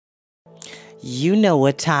You know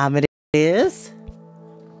what time it is.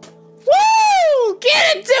 Woo!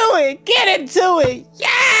 Get into it! Get into it!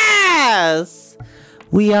 Yes!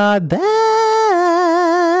 We are back.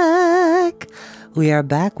 We are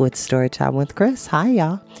back with Storytime with Chris. Hi,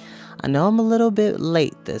 y'all. I know I'm a little bit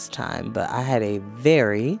late this time, but I had a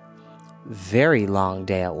very, very long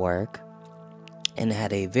day at work and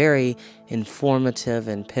had a very informative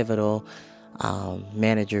and pivotal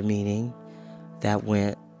manager meeting that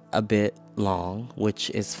went a bit long, which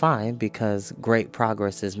is fine because great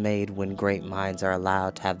progress is made when great minds are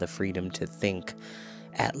allowed to have the freedom to think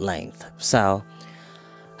at length. So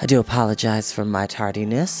I do apologize for my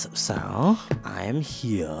tardiness. So I am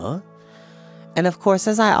here. And of course,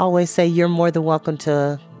 as I always say, you're more than welcome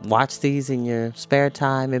to watch these in your spare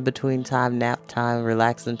time, in between time, nap time,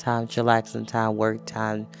 relaxing time, chillaxing time, work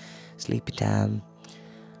time, sleepy time.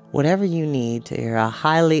 Whatever you need to hear a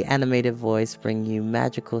highly animated voice bring you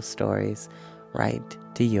magical stories right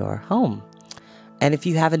to your home. And if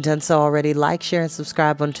you haven't done so already, like, share, and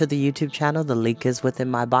subscribe onto the YouTube channel. The link is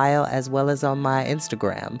within my bio as well as on my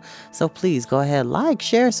Instagram. So please go ahead, like,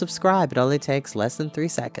 share, subscribe. It only takes less than 3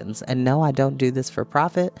 seconds. And no, I don't do this for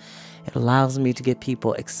profit. It allows me to get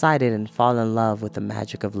people excited and fall in love with the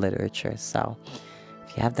magic of literature. So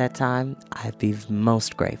if you have that time, I'd be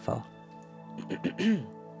most grateful.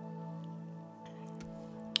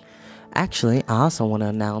 Actually, I also want to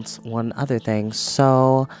announce one other thing.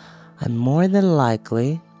 So I more than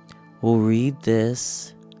likely will read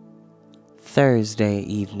this Thursday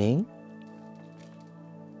evening.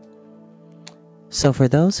 So for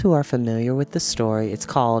those who are familiar with the story, it's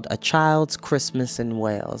called A Child's Christmas in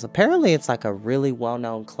Wales. Apparently it's like a really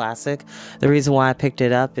well-known classic. The reason why I picked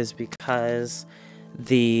it up is because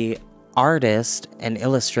the artist and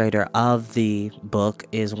illustrator of the book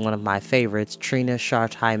is one of my favorites. Trina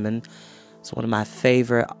Shartheimer is one of my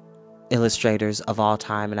favorite illustrators of all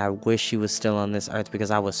time, and I wish she was still on this earth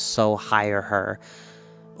because I would so hire her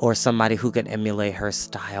or somebody who could emulate her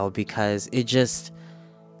style, because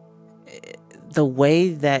the way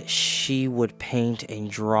that she would paint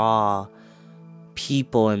and draw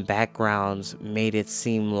people and backgrounds made it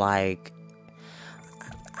seem like,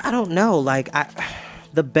 I don't know,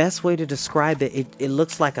 the best way to describe it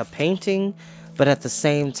looks like a painting, but at the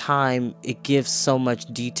same time, it gives so much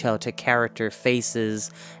detail to character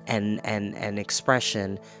faces and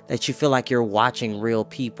expression that you feel like you're watching real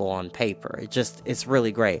people on paper. It's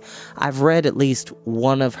really great. I've read at least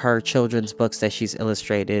one of her children's books that she's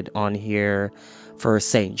illustrated on here for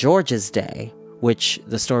St. George's Day, which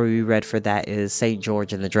the story we read for that is St.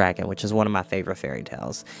 George and the Dragon, which is one of my favorite fairy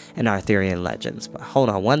tales and Arthurian legends. But hold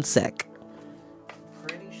on one sec.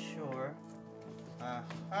 Pretty sure.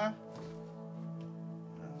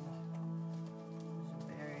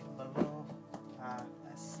 Buried below. I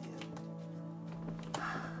see it.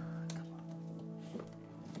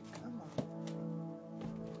 Come on.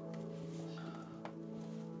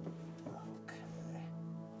 Okay.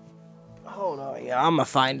 Hold on, yeah, I'm gonna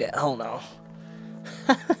find it. Hold on.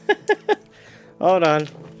 Hold on.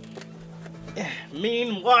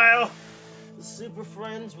 Meanwhile, the Super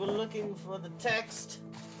Friends were looking for the text.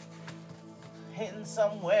 Hidden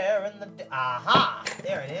somewhere in the... Aha!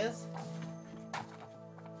 There it is.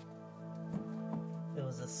 If it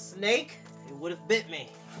was a snake, it would have bit me.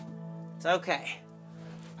 It's okay.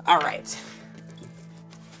 Alright.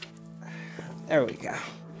 There we go.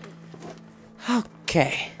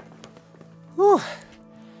 Okay. Whew.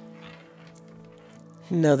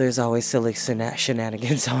 No, there's always silly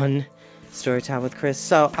shenanigans on Storytime with Chris.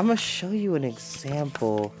 So I'm going to show you an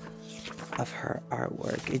example of her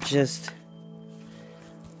artwork. It just...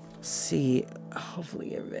 See,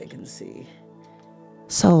 hopefully everybody can see.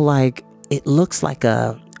 So like, it looks like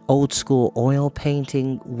a old school oil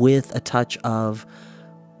painting with a touch of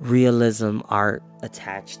realism art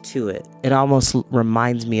attached to it. It almost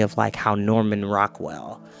reminds me of like how Norman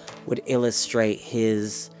Rockwell would illustrate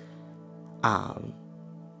his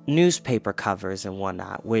newspaper covers and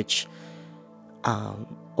whatnot, which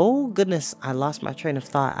oh goodness, I lost my train of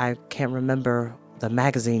thought. I can't remember the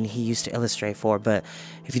magazine he used to illustrate for, but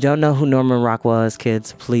if you don't know who Norman Rockwell is,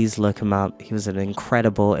 kids, please look him up. He was an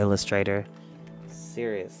incredible illustrator.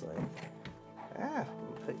 Seriously. I'll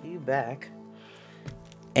put you back.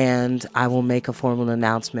 And I will make a formal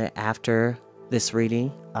announcement after this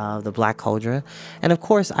reading of The Black Cauldron. And of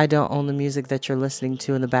course, I don't own the music that you're listening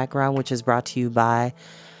to in the background, which is brought to you by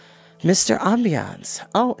Mr. Ambiance.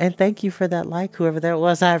 Oh, and thank you for that like, whoever that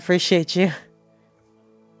was. I appreciate you.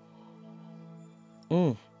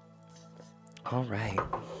 All right.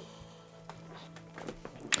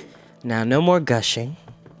 Now, no more gushing.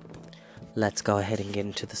 Let's go ahead and get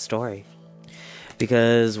into the story.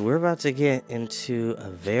 because we're about to get into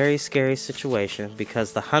a very scary situation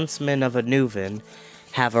because the huntsmen of Anuvan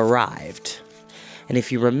have arrived. And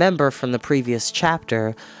if you remember from the previous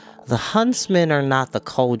chapter, the huntsmen are not the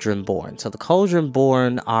Cauldron born. So the Cauldron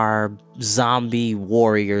born are zombie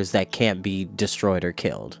warriors that can't be destroyed or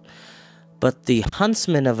killed. But the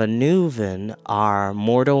huntsmen of Anuvan are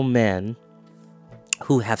mortal men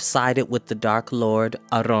who have sided with the Dark Lord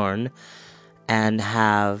Arorn and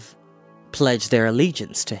have pledged their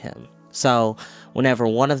allegiance to him. So whenever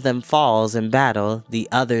one of them falls in battle, the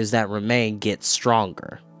others that remain get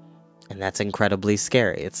stronger. And that's incredibly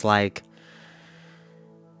scary. It's like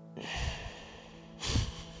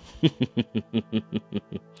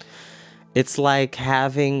it's like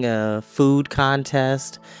having a food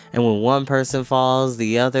contest, and when one person falls,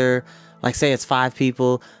 the other, like say it's 5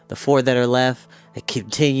 people, the 4 that are left, they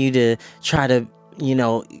continue to try to,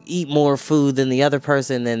 eat more food than the other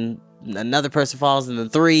person, then another person falls, and the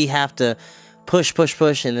 3 have to push,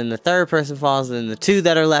 and then the 3rd person falls, and then the 2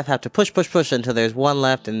 that are left have to push until there's 1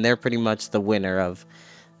 left, and they're pretty much the winner of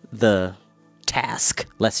the task.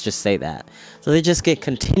 Let's just say that. So they just get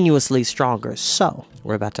continuously stronger. So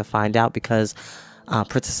we're about to find out because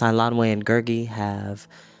Princess Ilanwe and Gurgi have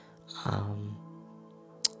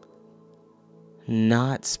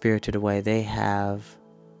not spirited away. They have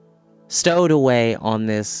stowed away on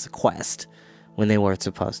this quest when they weren't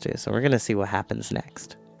supposed to. So we're going to see what happens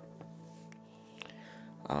next.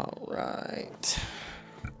 All right.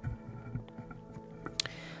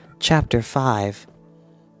 Chapter 5.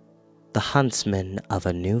 The Huntsmen of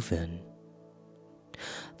Anuvan.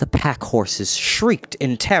 The pack horses shrieked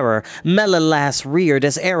in terror. Melalas reared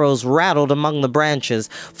as arrows rattled among the branches.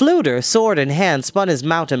 Fluter, sword in hand, spun his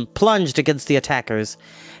mount and plunged against the attackers.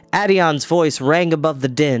 Adion's voice rang above the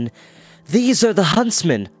din. "These are the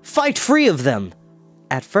huntsmen! Fight free of them!"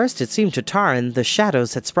 At first it seemed to Taran the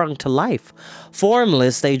shadows had sprung to life.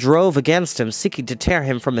 Formless they drove against him, seeking to tear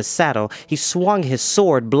him from his saddle. He swung his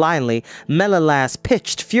sword blindly. Melalas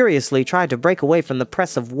pitched furiously, tried to break away from the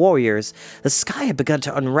press of warriors. The sky had begun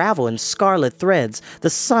to unravel in scarlet threads. The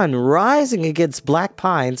sun, rising against black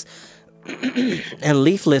pines and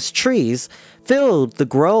leafless trees, filled the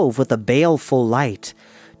grove with a baleful light.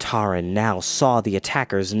 Taran now saw the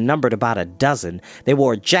attackers numbered about a dozen. They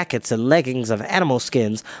wore jackets and leggings of animal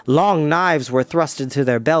skins. Long knives were thrust into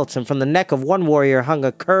their belts, and from the neck of one warrior hung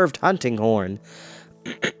a curved hunting horn.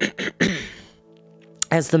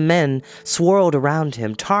 As the men swirled around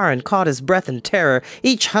him, Taran caught his breath in terror.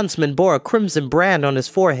 Each huntsman bore a crimson brand on his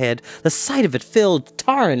forehead. The sight of it filled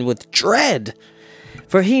Taran with dread,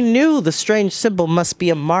 for he knew the strange symbol must be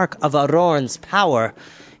a mark of Arorn's power.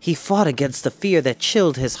 He fought against the fear that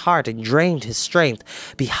chilled his heart and drained his strength.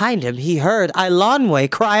 Behind him he heard Ilanwe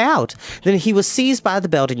cry out. Then he was seized by the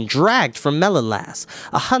belt and dragged from Melalas.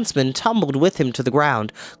 A huntsman tumbled with him to the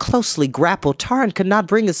ground. Closely grappled, Taran could not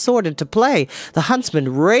bring his sword into play. The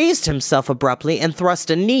huntsman raised himself abruptly and thrust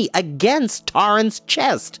a knee against Taran's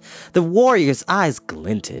chest. The warrior's eyes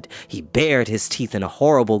glinted. He bared his teeth in a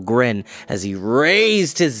horrible grin as he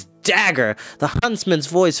raised his dagger. The huntsman's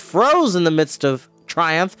voice froze in the midst of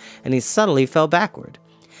triumph, and he suddenly fell backward.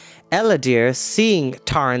 Eladir, seeing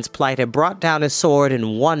Taran's plight, had brought down his sword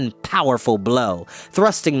in one powerful blow.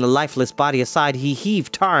 Thrusting the lifeless body aside, he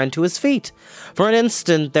heaved Taran to his feet. For an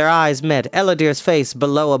instant their eyes met. Eladir's face,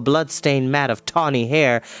 below a blood-stained mat of tawny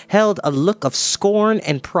hair, held a look of scorn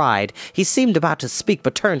and pride. He seemed about to speak,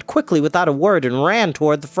 but turned quickly without a word and ran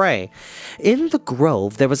toward the fray. In the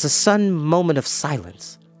grove there was a sudden moment of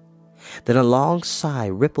silence. Then a long sigh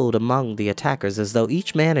rippled among the attackers as though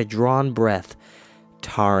each man had drawn breath.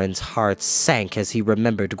 Taran's heart sank as he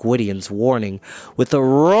remembered Gwydion's warning. With a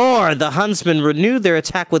roar, the huntsmen renewed their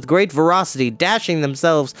attack with great ferocity, dashing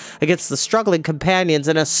themselves against the struggling companions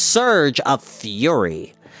in a surge of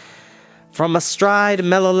fury. From astride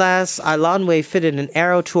Melalas, Ilanwe fitted an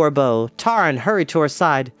arrow to her bow. Taran hurried to her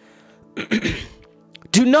side.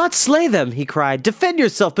 "Do not slay them," he cried. "Defend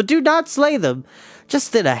yourself, but do not slay them."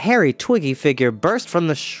 Just then a hairy, twiggy figure burst from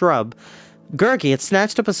the shrub. Gurgi had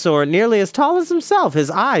snatched up a sword nearly as tall as himself. His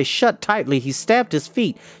eyes shut tightly. He stamped his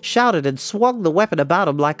feet, shouted, and swung the weapon about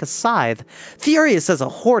him like a scythe. Furious as a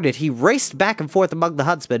hornet, he raced back and forth among the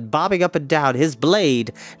huntsmen, bobbing up and down, his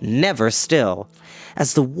blade never still.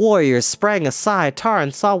 As the warriors sprang aside,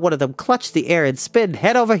 Taran saw one of them clutch the air and spin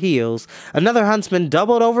head over heels. Another huntsman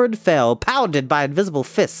doubled over and fell, pounded by invisible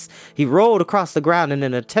fists. He rolled across the ground in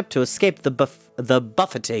an attempt to escape the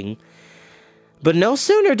buffeting. But no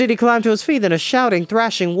sooner did he climb to his feet than a shouting,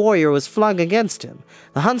 thrashing warrior was flung against him.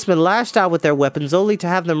 The huntsmen lashed out with their weapons, only to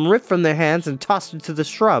have them ripped from their hands and tossed into the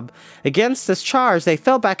shrub. Against this charge, they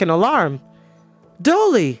fell back in alarm.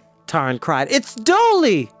 Dolly! Taran cried. It's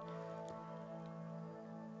Dolly!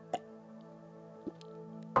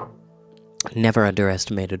 Never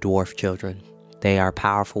underestimate a dwarf, children. They are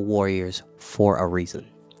powerful warriors for a reason.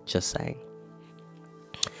 Just saying.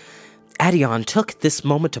 Adion took this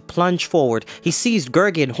moment to plunge forward. He seized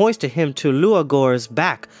Gurgi and hoisted him to Luagor's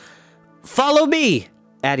back. Follow me!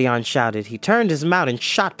 Adion shouted. He turned his mount and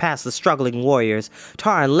shot past the struggling warriors.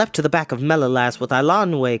 Taran leapt to the back of Melilas with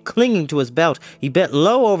Ilanwe clinging to his belt. He bent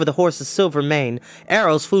low over the horse's silver mane.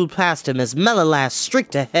 Arrows flew past him as Melilas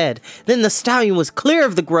streaked ahead. Then the stallion was clear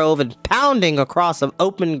of the grove and pounding across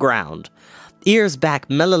open ground. Ears back,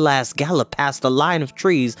 Melilas galloped past a line of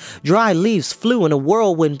trees. Dry leaves flew in a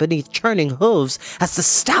whirlwind beneath churning hooves as the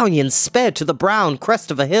stallion sped to the brown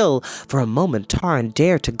crest of a hill. For a moment, Taran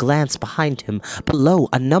dared to glance behind him. Below,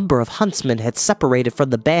 a number of huntsmen had separated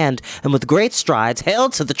from the band and with great strides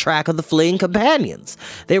held to the track of the fleeing companions.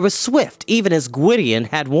 They were swift, even as Gwydion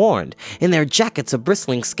had warned. In their jackets of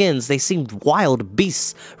bristling skins, they seemed wild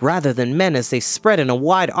beasts rather than men as they spread in a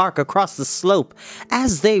wide arc across the slope.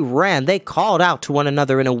 As they ran, they called out to one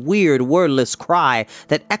another in a weird, wordless cry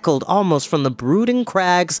that echoed almost from the brooding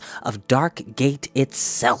crags of Dark Gate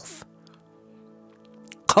itself.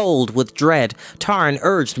 Cold with dread, Taran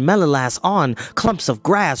urged Melilas on. Clumps of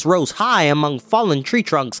grass rose high among fallen tree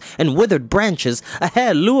trunks and withered branches.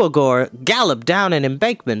 Ahead, Luagor galloped down an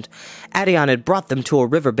embankment. Adion had brought them to a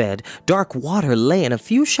riverbed. Dark water lay in a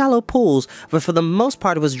few shallow pools, but for the most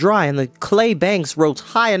part it was dry, and the clay banks rose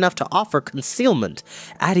high enough to offer concealment.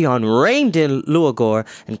 Adion reined in Luagor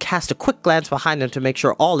and cast a quick glance behind him to make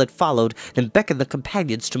sure all had followed, then beckoned the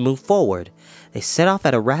companions to move forward. They set off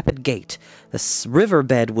at a rapid gait. The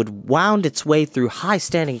riverbed would wound its way through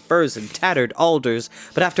high-standing firs and tattered alders,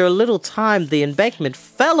 but after a little time the embankment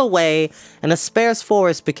fell away and a sparse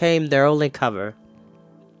forest became their only cover.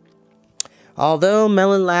 Although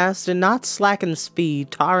Melilas did not slacken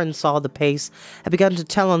speed, Taran saw the pace had begun to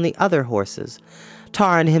tell on the other horses.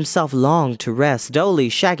 Taran himself longed to rest.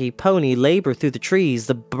 Dolly's shaggy pony labored through the trees.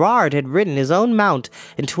 The bard had ridden his own mount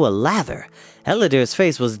into a lather. Elidir's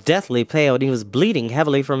face was deathly pale, and he was bleeding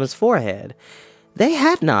heavily from his forehead. They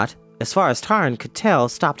had not, as far as Taran could tell,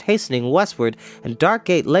 stopped hastening westward, and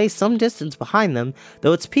Darkgate lay some distance behind them,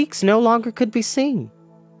 though its peaks no longer could be seen.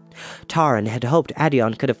 Taran had hoped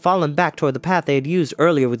Adion could have fallen back toward the path they had used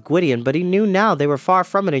earlier with Gwydion, but he knew now they were far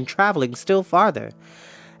from it and traveling still farther.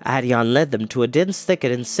 Adion led them to a dense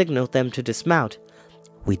thicket and signaled them to dismount.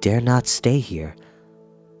 "We dare not stay here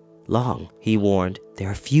long," he warned. "There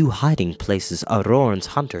are few hiding places Aurorn's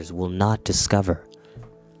hunters will not discover."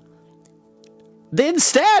 "Then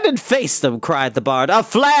stand and face them," cried the bard. "A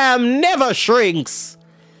flam never shrinks."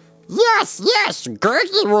 Yes,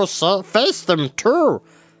 Gurgi will face them too,"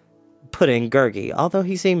 put in Gurgi, although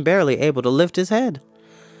he seemed barely able to lift his head.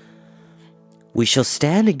 "We shall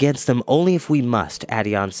stand against them only if we must,"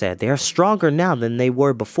 Adion said. "They are stronger now than they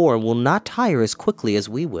were before and will not tire as quickly as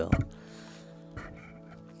we will."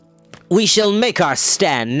 "We shall make our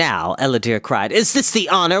stand now," Elidir cried. "Is this the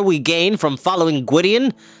honor we gain from following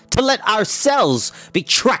Gwydion? To let ourselves be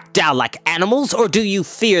tracked down like animals, or do you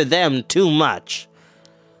fear them too much?"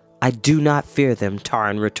 "I do not fear them,"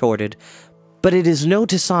 Taran retorted, "but it is no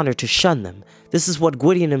dishonor to shun them. This is what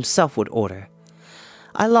Gwydion himself would order."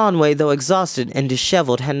 Ilanwe, though exhausted and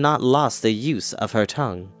disheveled, had not lost the use of her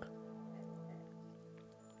tongue.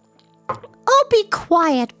 "Oh, be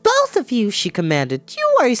quiet, both of you," she commanded.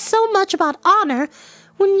 "You worry so much about honor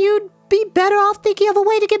when you'd be better off thinking of a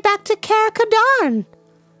way to get back to Kadarn."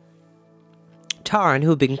 Taran, who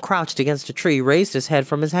had been crouched against a tree, raised his head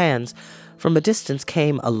from his hands. From a distance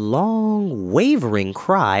came a long, wavering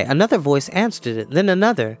cry. Another voice answered it, then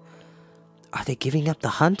another. "Are they giving up the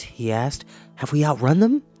hunt?" he asked. "Have we outrun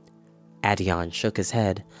them?" Adion shook his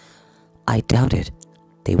head. "I doubt it.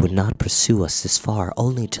 They would not pursue us this far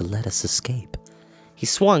only to let us escape." He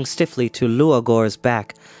swung stiffly to Luagor's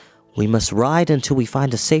back. "We must ride until we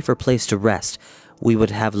find a safer place to rest. We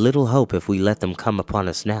would have little hope if we let them come upon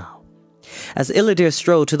us now." As Illidir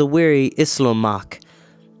strode to the weary Islomach,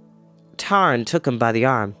 Taran took him by the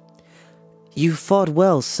arm. "You fought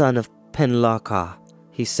well, son of Penlarka,"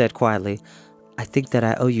 he said quietly. "I think that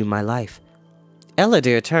I owe you my life."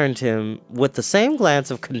 Elidir turned to him with the same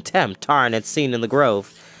glance of contempt Taran had seen in the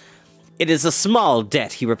grove. "It is a small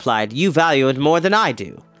debt," he replied. "You value it more than I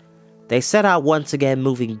do." They set out once again,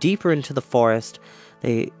 moving deeper into the forest.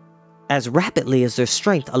 as rapidly as their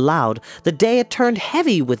strength allowed. The day had turned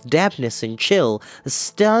heavy with dampness and chill. The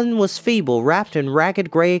sun was feeble, wrapped in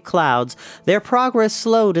ragged gray clouds. Their progress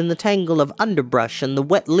slowed in the tangle of underbrush, and the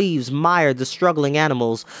wet leaves mired the struggling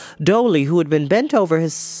animals. Dolly, who had been bent over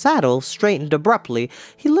his saddle, straightened abruptly.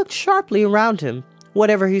 He looked sharply around him.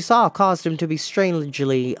 Whatever he saw caused him to be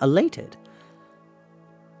strangely elated.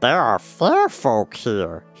 There are fair folk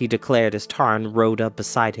here, he declared as Tarn rode up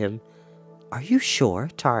beside him. Are you sure?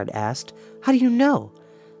 Tarn asked. How do you know?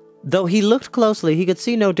 Though he looked closely, he could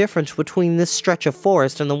see no difference between this stretch of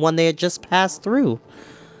forest and the one they had just passed through.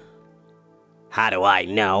 How do I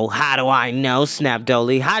know? How do I know? Snapped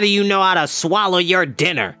Dolly. How do you know how to swallow your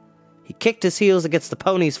dinner? He kicked his heels against the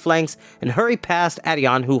pony's flanks and hurried past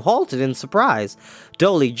Adion, who halted in surprise.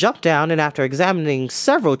 Dolly jumped down and, after examining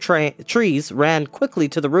several trees, ran quickly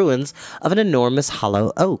to the ruins of an enormous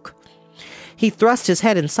hollow oak. He thrust his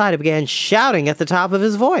head inside and began shouting at the top of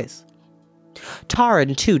his voice.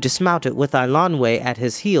 Taran, too, dismounted with Ilanwe at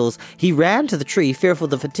his heels. He ran to the tree, fearful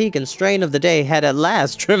the fatigue and strain of the day had at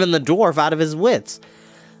last driven the dwarf out of his wits.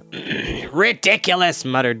 Ridiculous,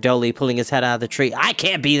 muttered Dolly, pulling his head out of the tree. I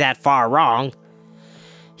can't be that far wrong.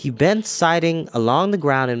 He bent siding along the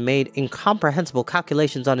ground and made incomprehensible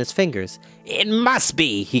calculations on his fingers. It must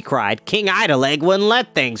be, he cried. King Idleleg wouldn't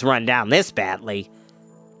let things run down this badly.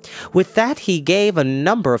 With that, he gave a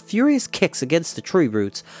number of furious kicks against the tree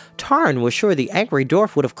roots. Tarn was sure the angry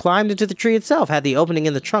dwarf would have climbed into the tree itself had the opening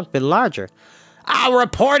in the trunk been larger. I'll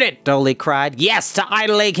report it, Dolly cried. Yes, to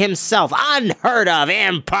Idleleg himself. Unheard of.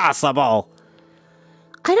 Impossible.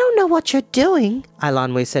 I don't know what you're doing,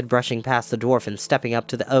 Ilanwe said, brushing past the dwarf and stepping up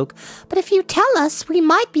to the oak, but if you tell us, we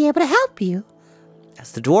might be able to help you.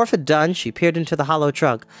 As the dwarf had done, she peered into the hollow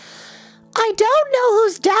trunk. I don't know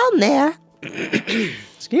who's down there.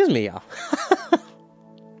 Excuse me, y'all.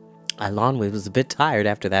 Ilanwe was a bit tired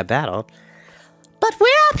after that battle. But we're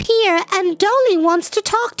up here, and Dolly wants to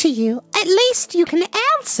talk to you. At least you can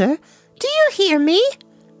answer. Do you hear me?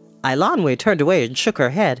 Ilanwe turned away and shook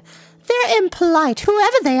her head. They're impolite,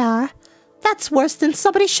 whoever they are. That's worse than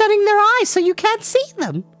somebody shutting their eyes so you can't see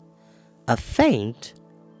them. A faint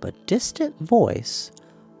but distant voice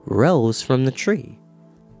rose from the tree.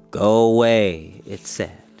 Go away, it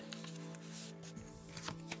said.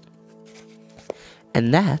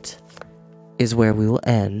 And that is where we will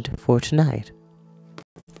end for tonight.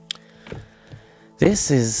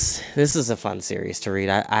 This is a fun series to read.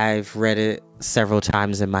 I've read it several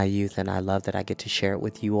times in my youth, and I love that I get to share it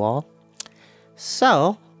with you all.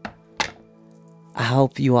 So, I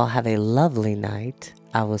hope you all have a lovely night.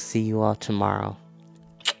 I will see you all tomorrow.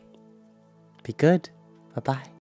 Be good. Bye-bye.